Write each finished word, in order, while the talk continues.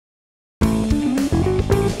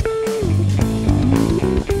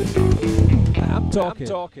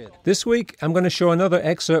talking. This week, I'm going to show another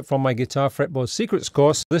excerpt from my Guitar Fretboard Secrets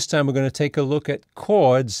course. This time, we're going to take a look at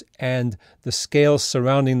chords and the scales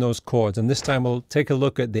surrounding those chords. And this time, we'll take a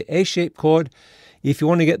look at the A-shaped chord. If you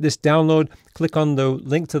want to get this download, click on the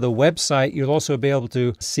link to the website. You'll also be able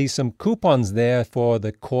to see some coupons there for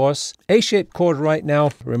the course. A-shaped chord right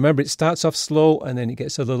now. Remember, it starts off slow and then it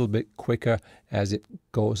gets a little bit quicker as it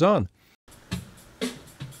goes on.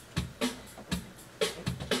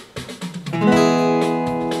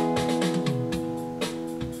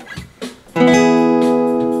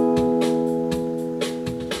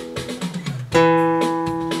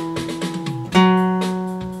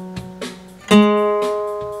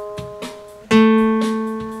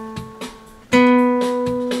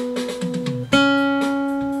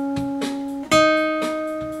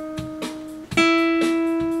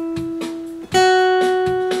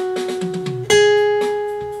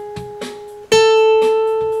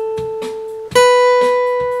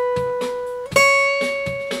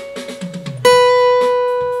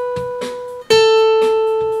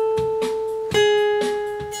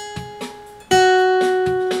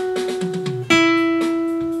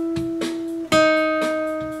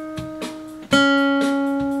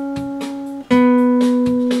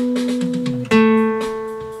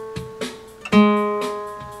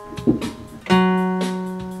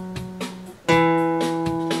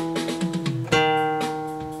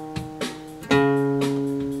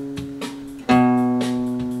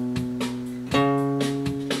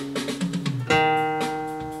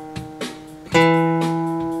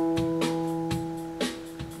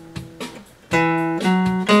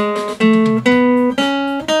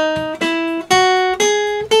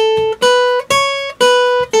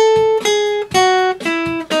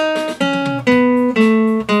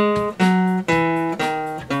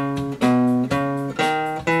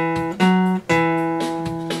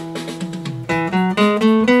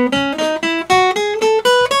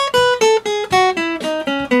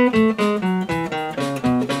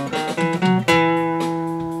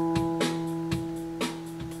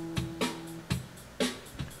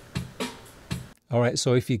 All right,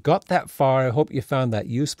 so if you got that far, I hope you found that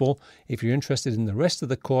useful. If you're interested in the rest of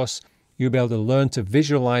the course, you'll be able to learn to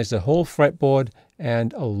visualize the whole fretboard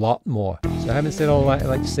and a lot more. So having said all that, I'd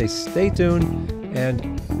like to say stay tuned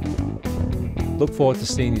and look forward to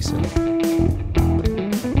seeing you soon.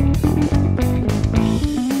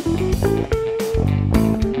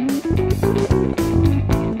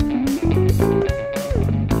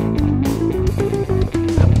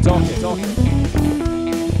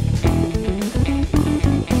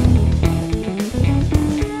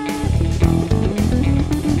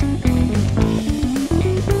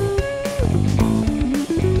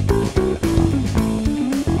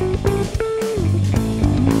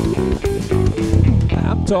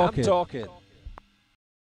 Talking. I'm talking.